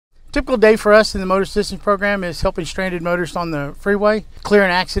Typical day for us in the Motor Assistance Program is helping stranded motorists on the freeway,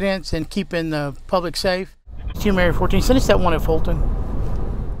 clearing accidents and keeping the public safe. Team Area 14, send us that one at Fulton.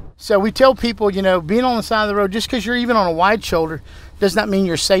 So we tell people, you know, being on the side of the road, just because you're even on a wide shoulder, does not mean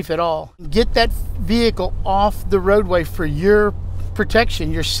you're safe at all. Get that vehicle off the roadway for your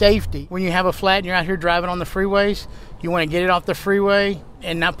protection, your safety. When you have a flat and you're out here driving on the freeways, you want to get it off the freeway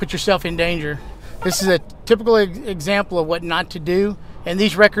and not put yourself in danger. This is a typical example of what not to do. And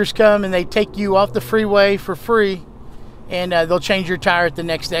these wreckers come and they take you off the freeway for free, and they'll change your tire at the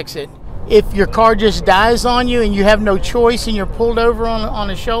next exit. If your car just dies on you and you have no choice and you're pulled over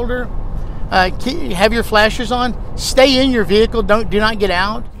on a shoulder, have your flashers on. Stay in your vehicle. Do not get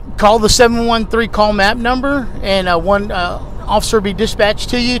out. Call the 713 call M.A.P number, and one officer will be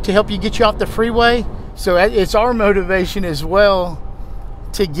dispatched to you to help you get you off the freeway. So it's our motivation as well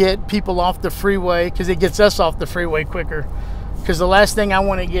to get people off the freeway, because it gets us off the freeway quicker. Because the last thing I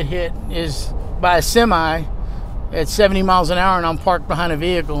want to get hit is by a semi at 70 miles an hour and I'm parked behind a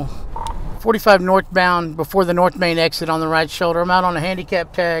vehicle. 45 northbound before the North Main exit on the right shoulder. I'm out on a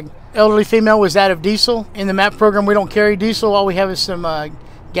handicap tag. Elderly female was out of diesel. In the M.A.P program, we don't carry diesel. All we have is some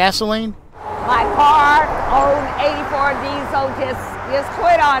gasoline. My car, old 84 diesel, just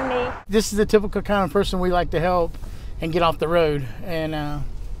quit on me. This is the typical kind of person we like to help and get off the road and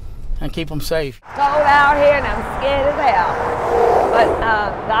keep them safe. Cold out here and I'm scared as hell, but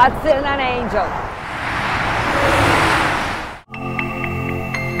God sent an angel.